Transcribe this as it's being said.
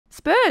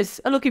Spurs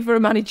are looking for a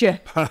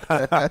manager.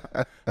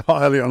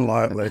 Highly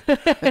unlikely.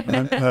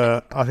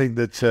 I think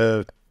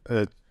that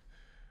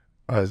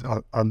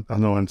I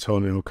know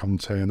Antonio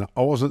Conte, and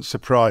I wasn't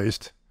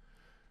surprised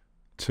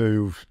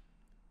to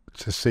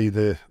see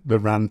the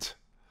rant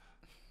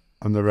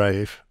and the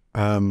rave.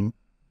 And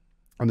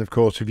of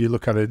course, if you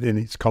look at it in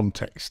its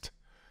context,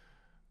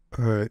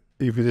 if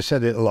you'd have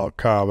said it a lot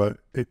calmer,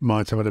 it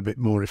might have had a bit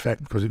more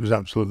effect, because it was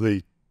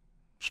absolutely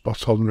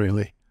spot on,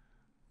 really,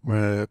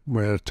 where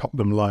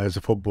Tottenham lie as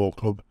a football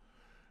club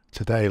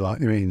today, like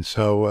you mean.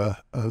 So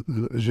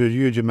there's a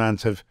huge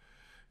amount of,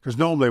 because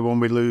normally when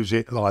we lose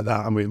it like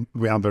that and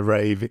we have a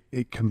rave,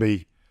 it can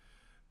be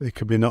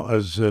not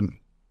as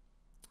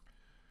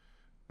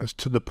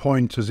to the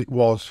point as it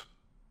was,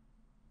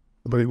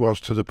 but it was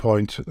to the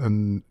point.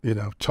 And you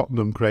know,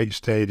 Tottenham, great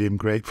stadium,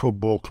 great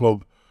football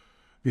club,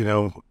 you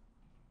know,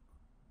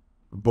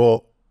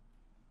 but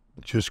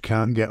just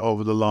can't get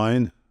over the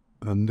line.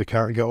 And they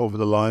can't get over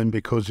the line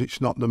because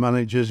it's not the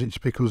managers, it's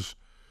because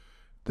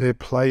the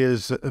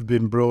players that have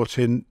been brought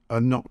in are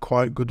not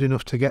quite good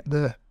enough to get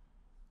there.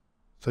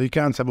 So you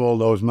can't have all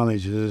those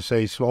managers, as I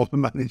say, it's all the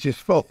managers'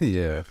 fault.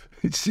 Yeah.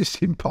 It's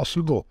just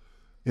impossible,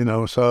 you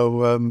know.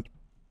 So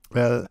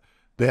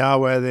they are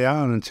where they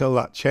are, and until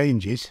that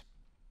changes,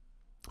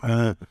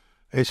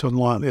 it's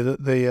unlikely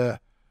that they're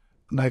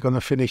going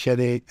to finish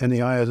any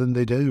higher than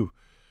they do.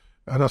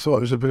 And I thought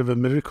it was a bit of a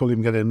miracle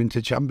him getting them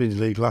into Champions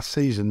League last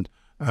season.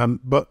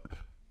 But,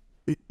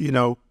 you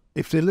know,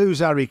 if they lose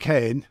Harry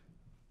Kane,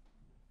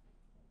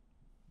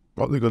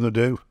 what are they going to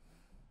do?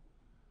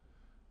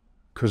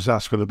 Because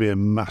that's going to be a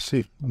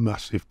massive,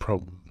 massive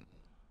problem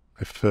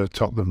if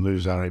Tottenham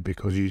lose Harry,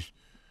 because you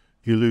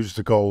lose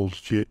the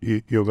goals,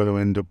 you're going to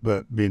end up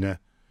being a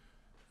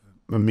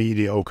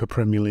mediocre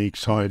Premier League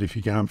side if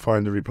you can't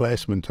find a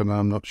replacement. And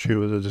I'm not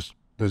sure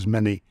there's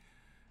many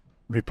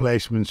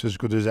replacements as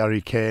good as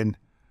Harry Kane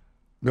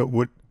that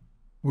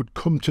would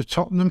come to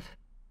Tottenham.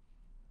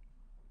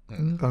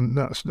 And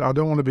I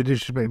don't want to be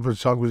disrespectful to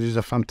Tottenham, because he's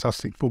a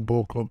fantastic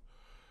football club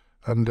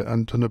and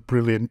done a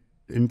brilliant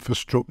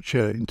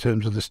infrastructure in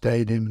terms of the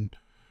stadium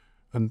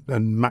and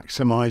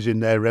maximising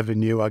their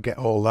revenue. I get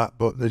all that,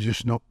 but they're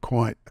just not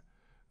quite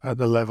at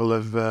the level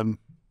of,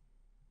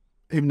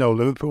 even though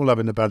Liverpool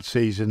having a bad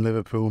season,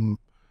 Liverpool,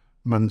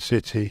 Man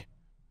City,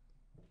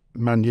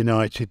 Man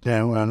United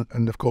now,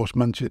 and of course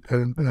Manchester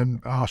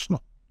and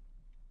Arsenal.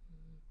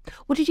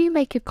 What did you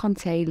make of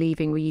Conte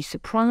leaving? Were you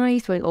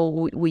surprised,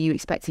 or were you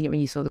expecting it when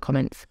you saw the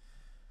comments?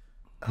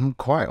 I'm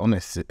quite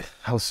honest,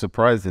 I was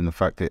surprised in the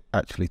fact it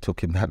actually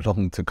took him that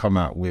long to come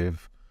out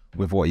with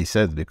what he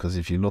said, because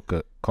if you look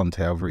at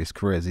Conte over his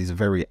careers, he's a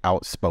very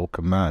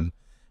outspoken man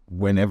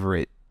whenever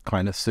it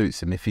kind of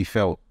suits him. If he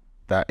felt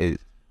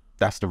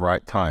that's the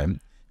right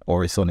time,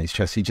 or it's on his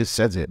chest, he just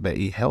says it. But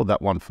he held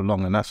that one for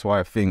long, and that's why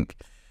I think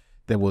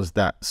there was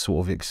that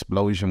sort of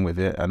explosion with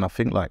it. And I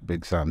think, like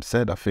Big Sam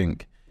said, I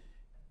think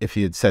if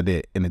he had said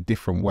it in a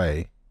different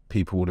way,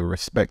 people would have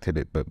respected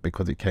it. But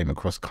because it came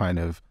across kind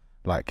of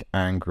like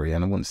angry,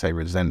 and I wouldn't say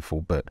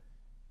resentful, but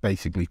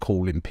basically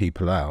calling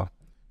people out,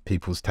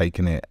 people's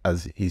taking it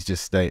as he's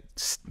just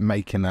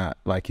making that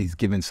like he's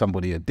giving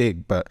somebody a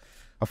dig. But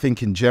I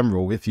think in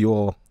general, if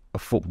you're a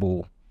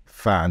football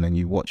fan and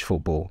you watch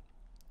football,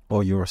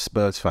 or you're a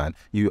Spurs fan,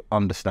 you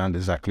understand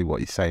exactly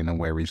what he's saying and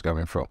where he's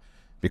going from.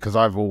 Because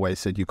I've always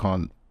said you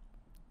can't,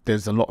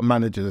 there's a lot of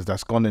managers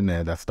that's gone in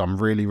there that's done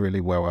really,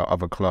 really well at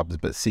other clubs,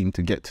 but seem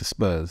to get to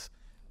Spurs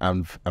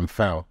and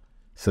fail.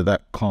 So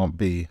that can't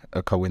be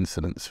a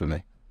coincidence for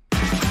me.